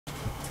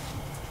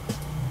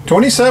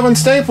27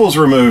 staples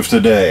removed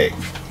today.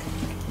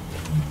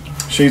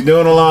 She's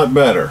doing a lot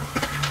better.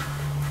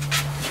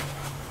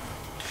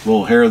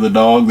 Little hair of the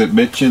dog that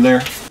bit you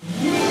there.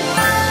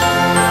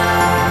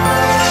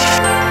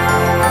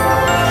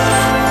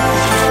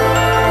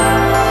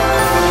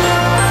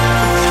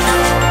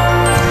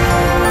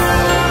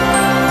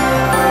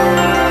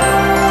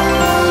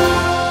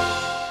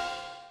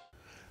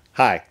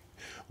 Hi,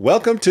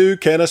 welcome to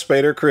Can a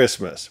Spader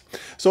Christmas.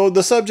 So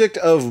the subject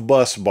of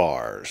bus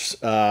bars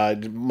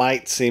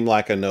might seem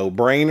like a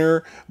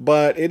no-brainer,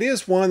 but it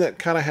is one that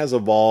kind of has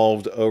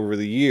evolved over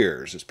the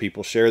years as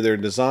people share their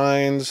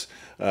designs,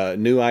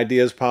 new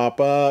ideas pop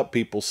up,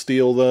 people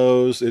steal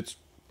those. It's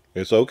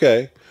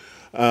okay.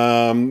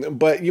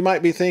 But you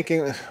might be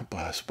thinking,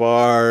 bus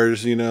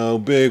bars, you know,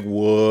 big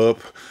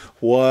whoop,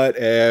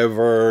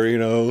 whatever, you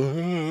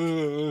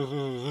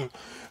know.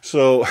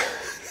 So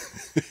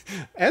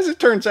as it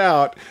turns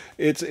out,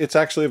 it's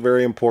actually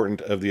very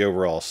important of the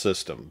overall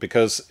system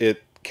because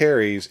it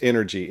carries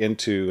energy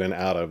into and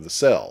out of the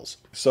cells.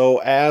 So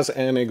as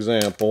an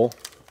example,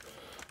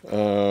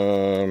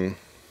 you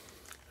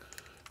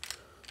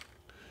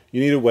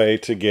need a way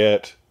to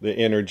get the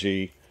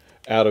energy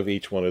out of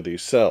each one of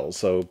these cells.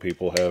 So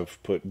people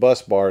have put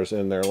bus bars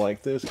in there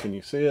like this. Can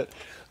you see it?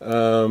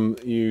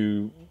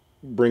 You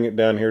bring it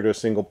down here to a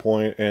single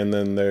point and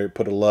then they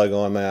put a lug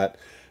on that,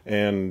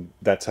 and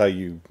that's how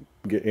you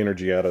get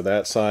energy out of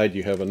that side.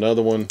 You have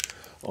another one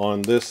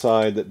on this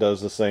side that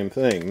does the same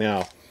thing.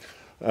 Now,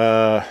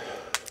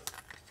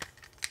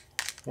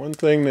 one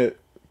thing that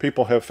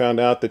people have found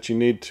out that you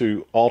need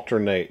to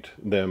alternate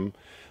them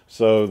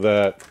so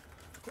that,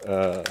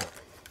 let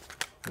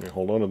me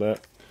hold on to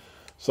that,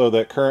 so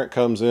that current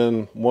comes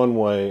in one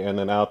way and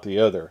then out the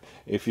other.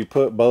 If you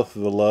put both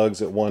of the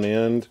lugs at one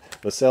end,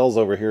 the cells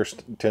over here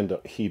tend to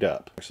heat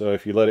up. So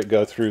if you let it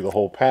go through the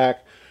whole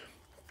pack,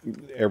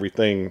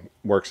 everything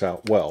works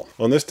out well.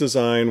 On this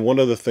design, one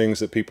of the things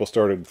that people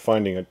started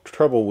finding a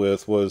trouble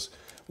with was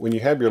when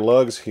you have your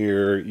lugs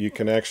here, you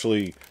can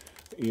actually,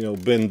 you know,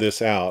 bend this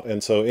out,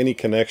 and so any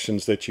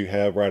connections that you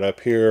have right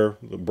up here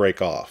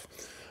break off.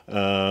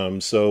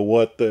 So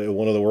what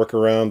one of the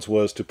workarounds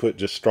was to put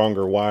just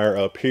stronger wire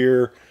up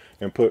here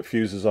and put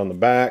fuses on the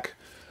back.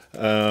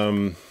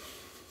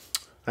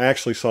 I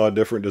actually saw a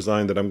different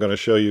design that I'm going to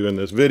show you in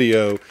this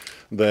video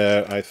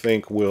that I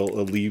think will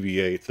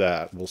alleviate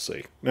that. We'll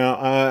see. Now,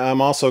 I'm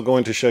also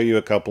going to show you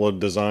a couple of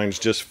designs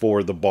just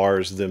for the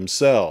bars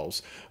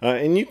themselves.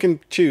 And you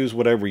can choose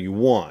whatever you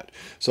want.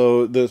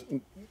 So the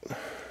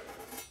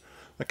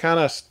kind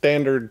of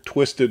standard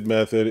twisted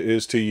method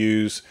is to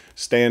use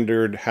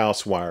standard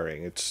house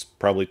wiring. It's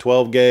probably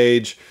 12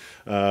 gauge.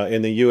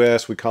 In the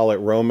US, we call it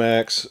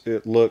Romex.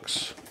 It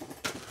looks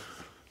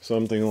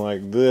something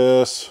like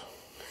this.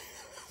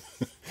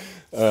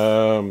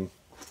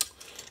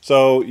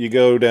 So you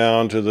go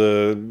down to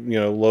the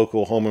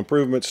local home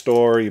improvement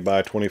store, you buy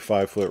a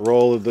 25-foot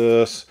roll of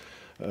this,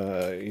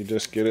 you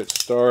just get it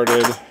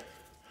started. Let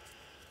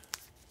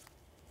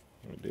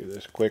me do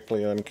this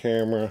quickly on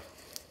camera.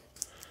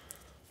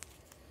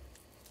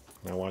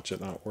 Now watch it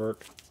not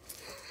work.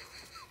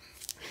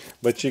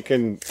 But you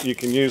can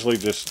usually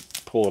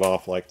just pull it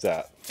off like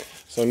that.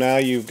 So now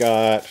you've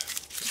got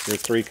your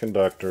three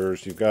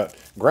conductors, you've got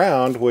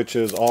ground, which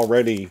is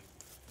already,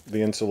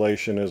 the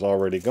insulation is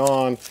already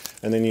gone,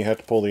 and then you have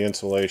to pull the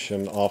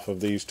insulation off of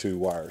these two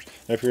wires.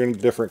 Now, if you're in a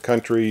different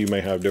country, you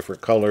may have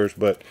different colors,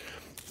 but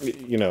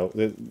you know,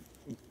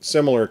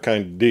 similar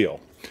kind of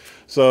deal.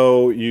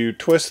 So you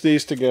twist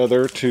these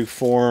together to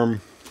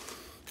form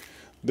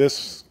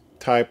this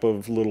type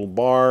of little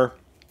bar,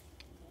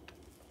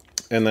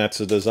 and that's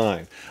the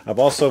design. I've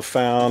also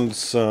found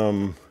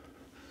some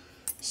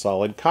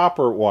solid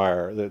copper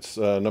wire that's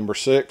number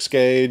 6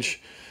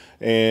 gauge.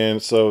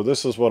 And so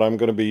this is what I'm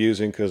going to be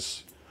using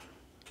because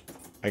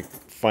I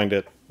find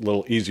it a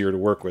little easier to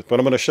work with. But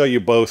I'm going to show you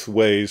both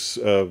ways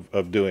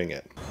of doing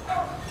it.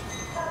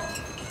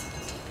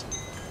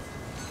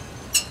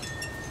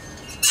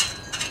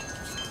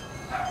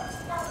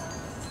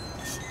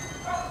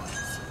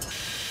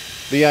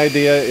 The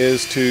idea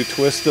is to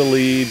twist the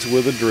leads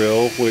with a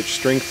drill, which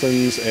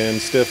strengthens and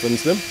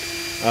stiffens them.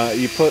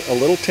 You put a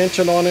little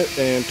tension on it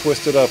and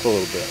twist it up a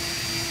little bit.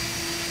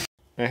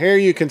 Now here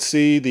you can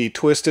see the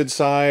twisted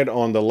side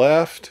on the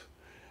left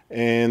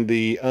and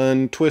the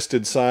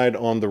untwisted side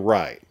on the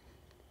right.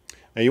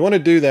 Now you want to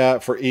do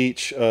that for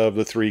each of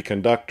the 3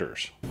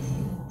 conductors.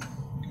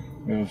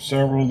 We have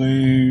several of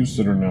these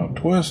that are now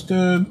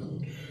twisted.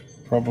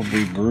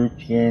 Probably group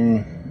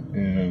them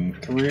in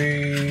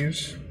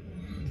 3s.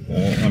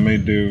 I may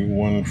do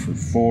one for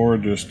 4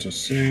 just to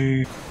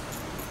see.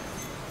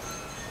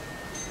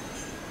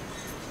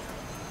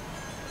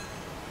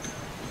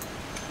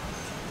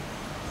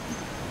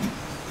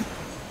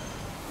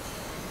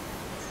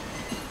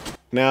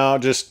 Now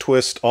just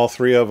twist all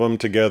 3 of them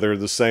together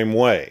the same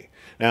way.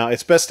 Now,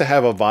 it's best to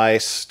have a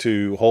vise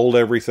to hold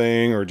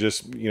everything, or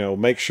just,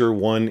 make sure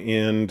one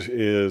end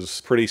is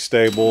pretty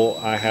stable.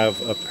 I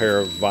have a pair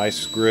of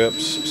vise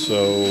grips,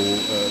 so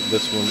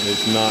this one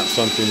is not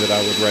something that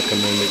I would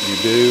recommend that you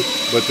do,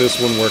 but this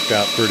one worked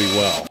out pretty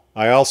well.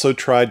 I also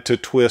tried to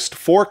twist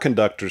 4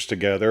 conductors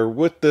together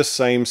with this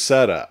same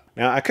setup.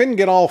 Now, I couldn't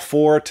get all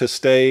 4 to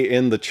stay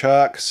in the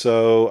chuck,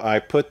 so I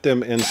put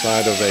them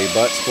inside of a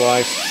butt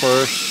splice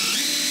first.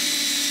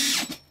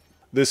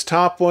 This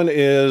top one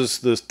is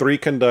the 3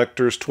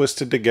 conductors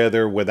twisted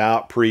together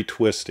without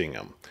pre-twisting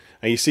them.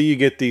 Now you see you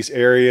get these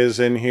areas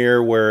in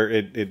here where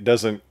it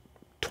doesn't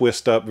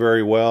twist up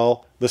very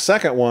well. The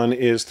second one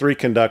is 3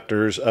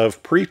 conductors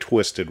of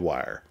pre-twisted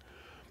wire.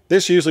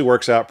 This usually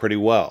works out pretty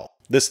well.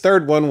 This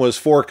third one was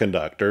 4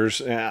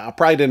 conductors. I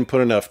probably didn't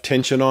put enough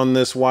tension on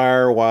this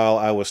wire while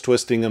I was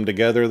twisting them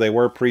together. They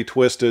were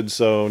pre-twisted,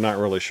 so not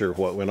really sure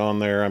what went on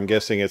there. I'm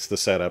guessing it's the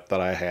setup that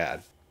I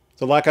had.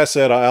 So like I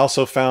said, I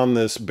also found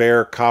this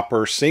bare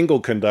copper single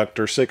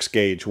conductor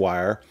 6-gauge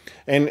wire,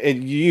 and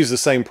you use the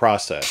same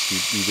process.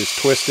 You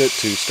just twist it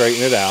to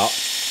straighten it out.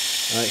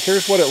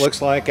 Here's what it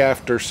looks like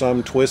after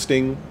some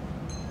twisting.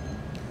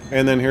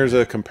 And then here's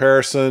a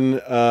comparison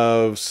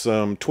of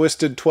some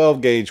twisted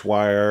 12-gauge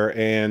wire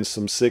and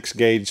some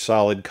 6-gauge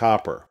solid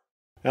copper.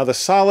 Now the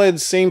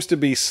solid seems to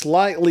be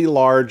slightly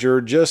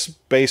larger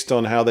just based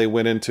on how they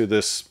went into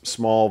this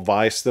small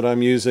vise that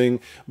I'm using,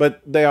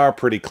 but they are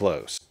pretty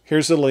close.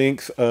 Here's the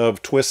length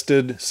of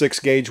twisted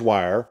 6-gauge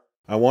wire.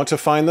 I want to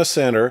find the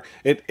center.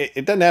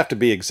 It doesn't have to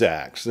be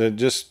exact, so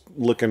just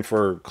looking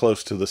for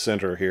close to the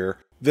center here.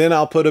 Then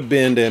I'll put a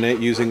bend in it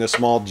using a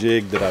small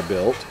jig that I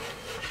built.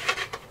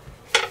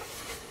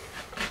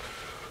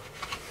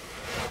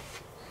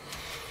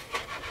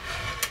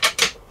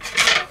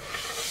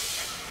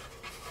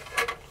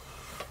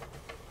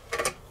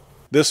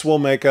 This will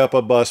make up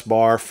a bus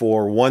bar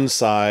for one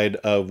side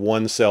of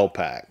one cell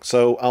pack,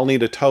 so I'll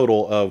need a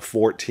total of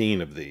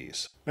 14 of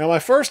these. Now my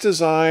first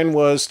design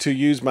was to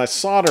use my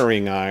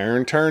soldering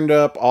iron turned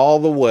up all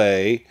the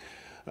way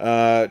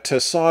to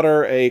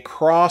solder a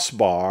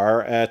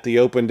crossbar at the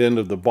opened end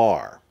of the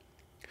bar.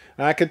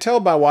 Now, I could tell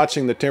by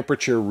watching the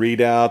temperature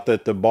readout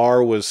that the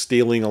bar was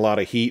stealing a lot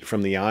of heat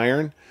from the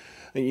iron.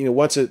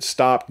 Once it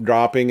stopped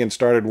dropping and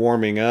started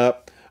warming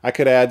up, I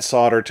could add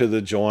solder to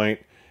the joint.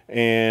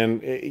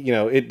 And,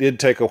 it did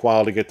take a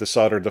while to get the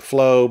solder to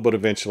flow, but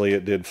eventually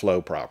it did flow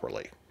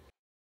properly.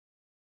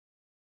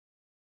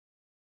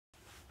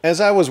 As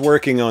I was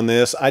working on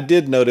this, I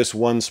did notice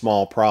one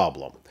small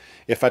problem.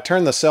 If I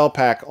turn the cell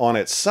pack on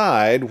its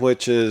side,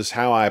 which is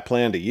how I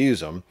plan to use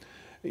them,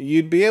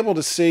 you'd be able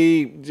to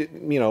see,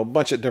 a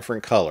bunch of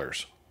different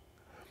colors.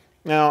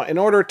 Now, in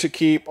order to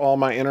keep all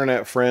my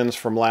internet friends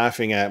from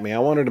laughing at me, I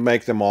wanted to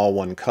make them all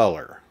one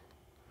color.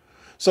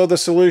 So the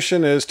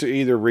solution is to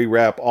either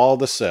rewrap all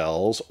the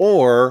cells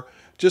or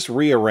just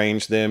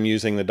rearrange them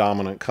using the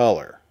dominant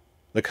color,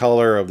 the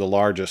color of the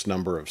largest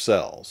number of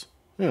cells.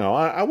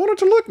 I want it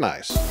to look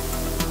nice.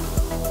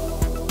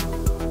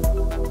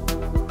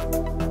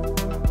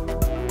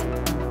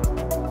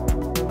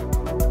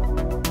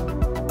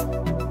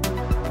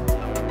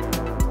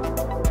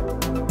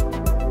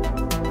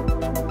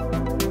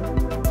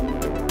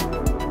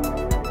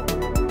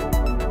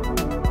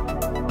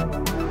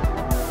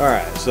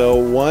 Alright, so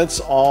once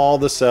all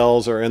the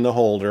cells are in the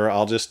holder,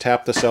 I'll just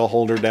tap the cell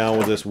holder down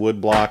with this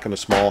wood block and a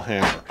small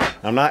hammer.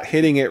 I'm not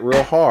hitting it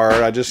real hard,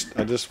 I just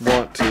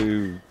want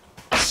to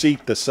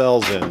seat the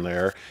cells in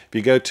there. If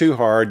you go too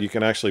hard, you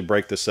can actually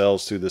break the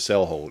cells through the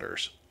cell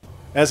holders.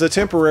 As a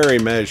temporary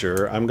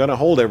measure, I'm going to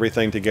hold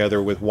everything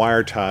together with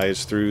wire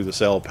ties through the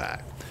cell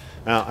pack.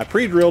 Now, I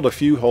pre-drilled a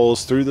few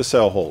holes through the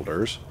cell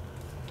holders.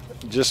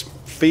 Just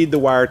feed the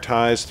wire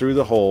ties through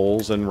the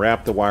holes and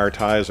wrap the wire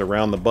ties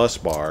around the bus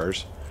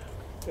bars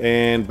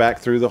and back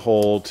through the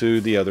hole to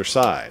the other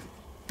side.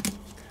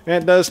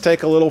 And it does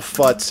take a little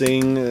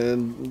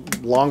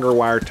futzing. Longer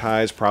wire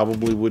ties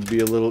probably would be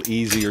a little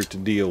easier to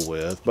deal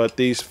with, but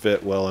these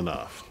fit well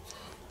enough.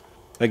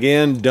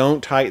 Again,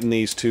 don't tighten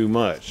these too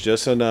much,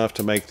 just enough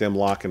to make them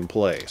lock in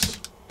place.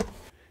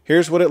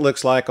 Here's what it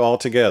looks like all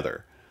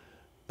together.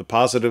 The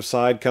positive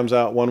side comes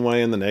out one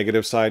way and the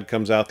negative side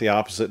comes out the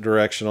opposite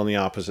direction on the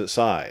opposite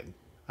side.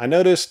 I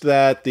noticed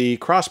that the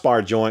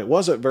crossbar joint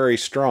wasn't very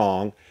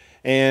strong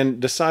and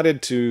decided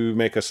to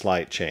make a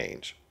slight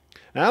change.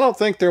 Now, I don't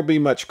think there'll be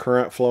much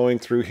current flowing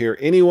through here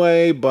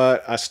anyway,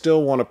 but I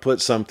still want to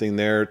put something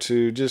there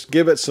to just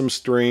give it some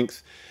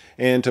strength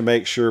and to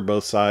make sure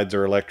both sides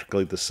are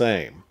electrically the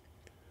same.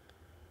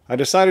 I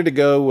decided to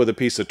go with a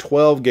piece of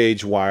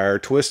 12-gauge wire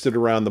twisted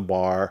around the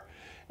bar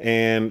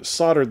and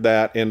soldered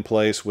that in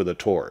place with a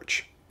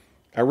torch.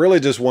 I really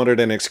just wanted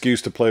an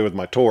excuse to play with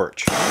my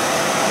torch.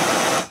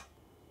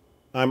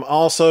 I'm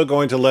also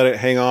going to let it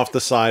hang off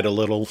the side a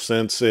little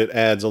since it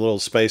adds a little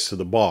space to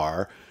the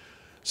bar.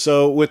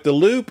 So with the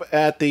loop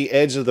at the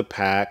edge of the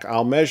pack,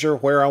 I'll measure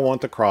where I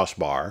want the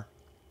crossbar.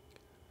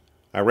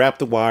 I wrap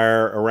the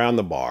wire around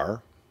the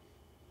bar.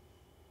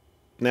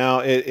 Now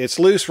it's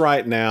loose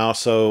right now,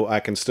 so I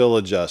can still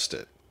adjust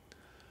it.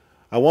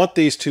 I want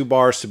these two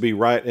bars to be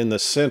right in the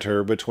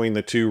center between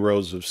the two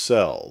rows of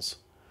cells.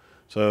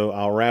 So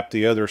I'll wrap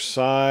the other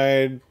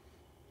side.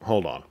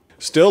 Hold on.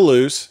 Still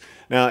loose.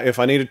 Now, if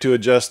I needed to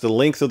adjust the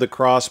length of the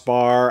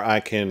crossbar, I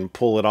can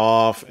pull it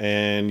off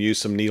and use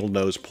some needle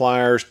nose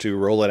pliers to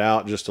roll it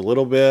out just a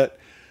little bit.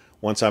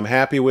 Once I'm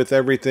happy with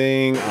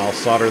everything, I'll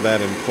solder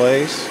that in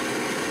place.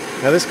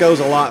 Now, this goes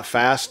a lot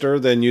faster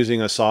than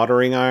using a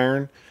soldering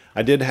iron.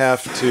 I did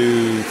have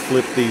to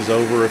flip these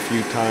over a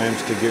few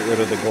times to get rid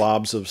of the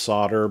globs of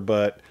solder,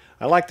 but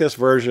I like this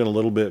version a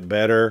little bit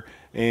better,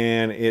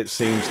 and it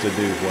seems to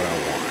do what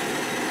I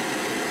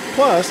want.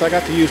 Plus, I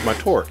got to use my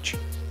torch.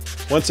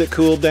 Once it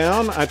cooled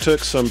down, I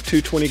took some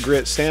 220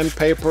 grit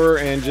sandpaper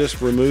and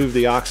just removed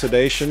the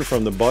oxidation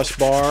from the bus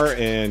bar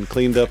and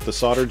cleaned up the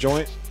solder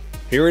joint.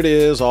 Here it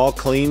is, all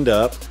cleaned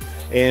up,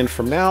 and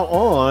from now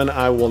on,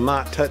 I will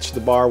not touch the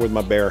bar with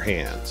my bare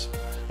hands.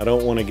 I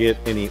don't want to get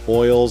any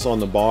oils on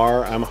the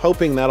bar. I'm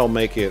hoping that'll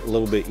make it a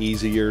little bit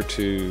easier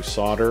to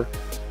solder.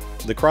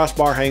 The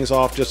crossbar hangs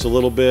off just a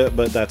little bit,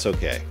 but that's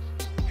okay.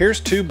 Here's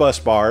 2 bus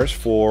bars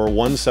for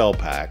 1 cell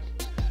pack.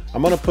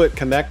 I'm going to put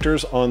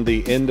connectors on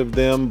the end of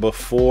them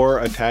before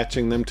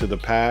attaching them to the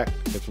pack.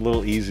 It's a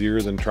little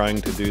easier than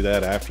trying to do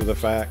that after the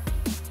fact.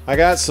 I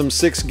got some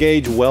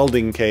 6-gauge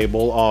welding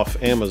cable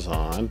off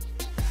Amazon.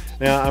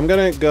 Now I'm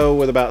going to go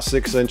with about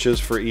 6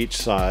 inches for each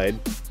side.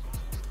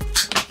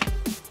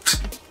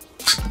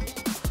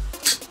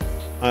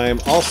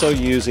 I'm also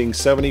using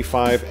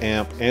 75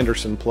 amp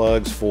Anderson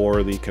plugs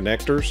for the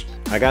connectors.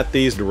 I got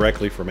these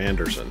directly from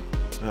Anderson.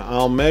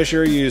 I'll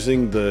measure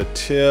using the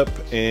tip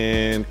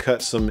and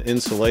cut some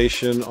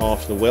insulation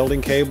off the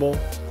welding cable.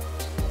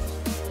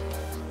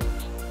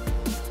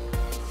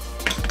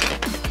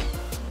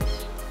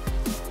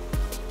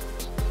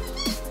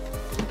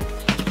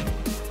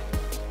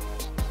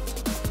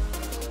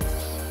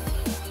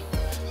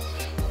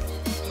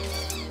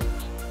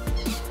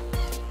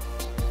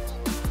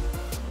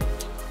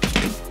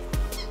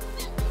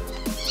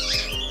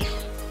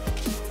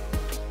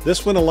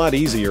 This went a lot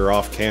easier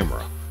off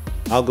camera.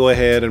 I'll go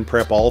ahead and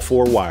prep all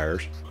 4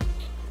 wires.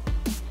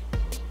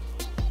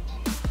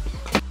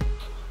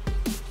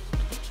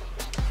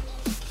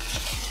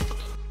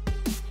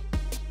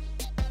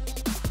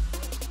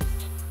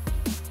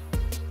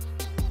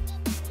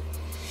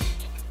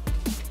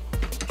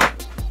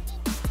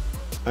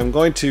 I'm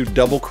going to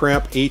double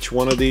crimp each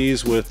one of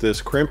these with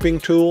this crimping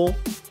tool.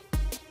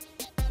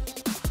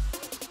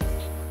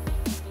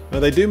 Now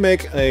they do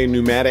make a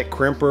pneumatic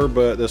crimper,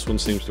 but this one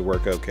seems to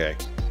work okay.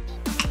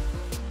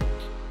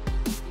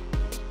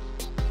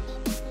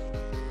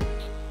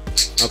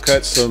 I'll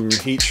cut some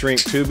heat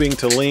shrink tubing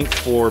to length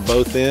for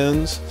both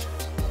ends.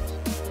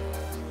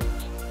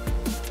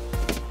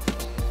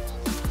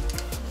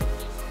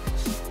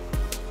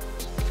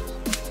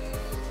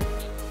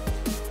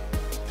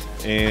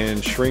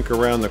 And shrink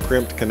around the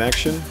crimped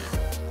connection.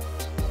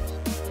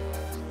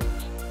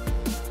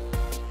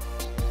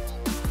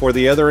 For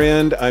the other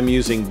end, I'm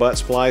using butt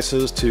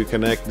splices to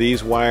connect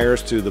these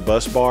wires to the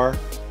bus bar.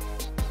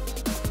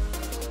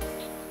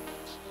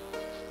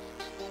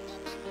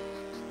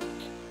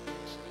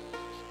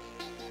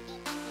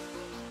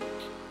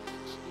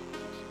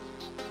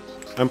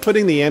 I'm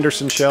putting the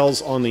Anderson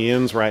shells on the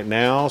ends right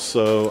now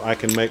so I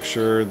can make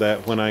sure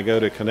that when I go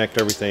to connect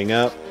everything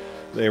up,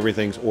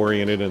 everything's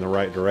oriented in the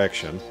right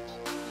direction.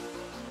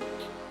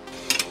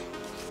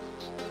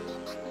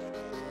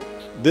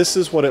 This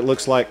is what it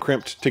looks like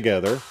crimped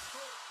together.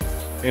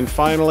 And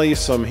finally,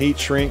 some heat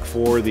shrink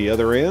for the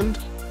other end.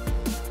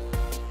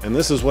 And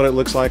this is what it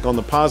looks like on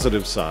the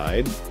positive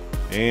side.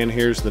 And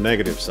here's the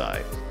negative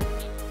side.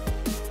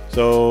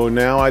 So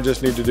now I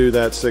just need to do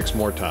that 6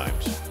 more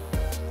times.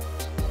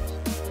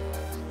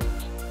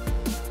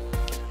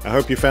 I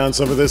hope you found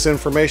some of this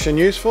information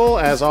useful.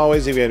 As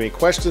always, if you have any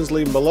questions,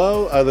 leave them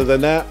below. Other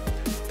than that,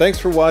 thanks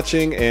for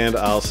watching, and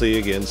I'll see you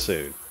again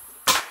soon.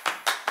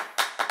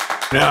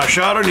 Now I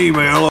shot an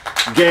email.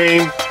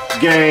 Game.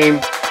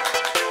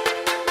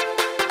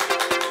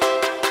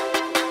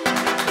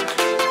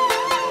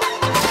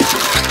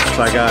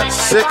 So I got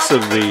 6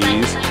 of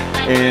these,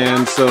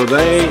 and so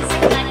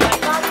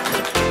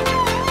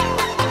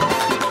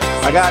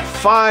I got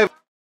 5.